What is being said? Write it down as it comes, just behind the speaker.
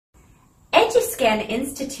EduScan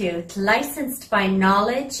Institute, licensed by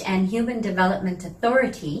Knowledge and Human Development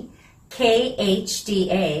Authority,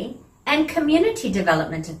 KHDA, and Community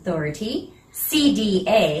Development Authority,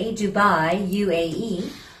 CDA, Dubai, UAE,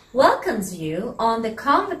 welcomes you on the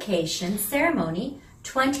Convocation Ceremony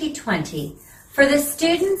 2020 for the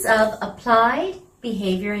students of Applied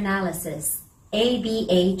Behavior Analysis,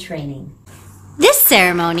 ABA training. This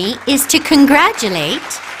ceremony is to congratulate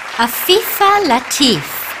Afeefa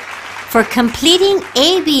Latheef for completing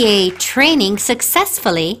ABA training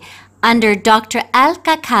successfully under Dr.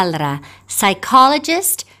 Alka Kalra,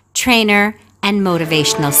 psychologist, trainer, and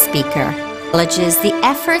motivational speaker. Acknowledges the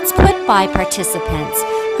efforts put by participants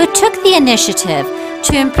who took the initiative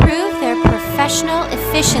to improve their professional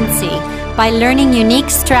efficiency by learning unique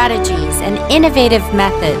strategies and innovative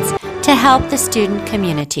methods to help the student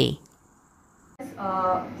community.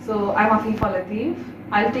 So I'm Afeefa Latheef.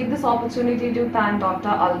 I'll take this opportunity to thank Dr.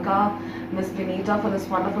 Alka, Ms. Vinita for this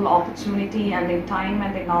wonderful opportunity and the time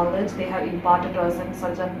and the knowledge they have imparted to us in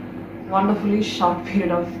such a wonderfully short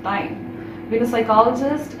period of time. Being a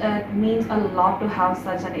psychologist, it means a lot to have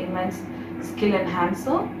such an immense skill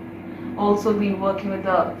enhancer. Also, we working with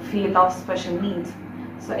the field of special needs.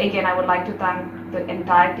 So again, I would like to thank the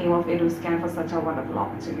entire team of EduScan for such a wonderful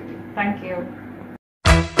opportunity. Thank you.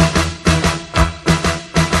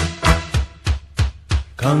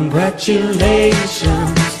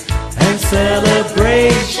 Congratulations and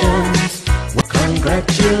celebrations.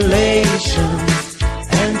 Congratulations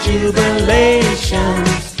and jubilations.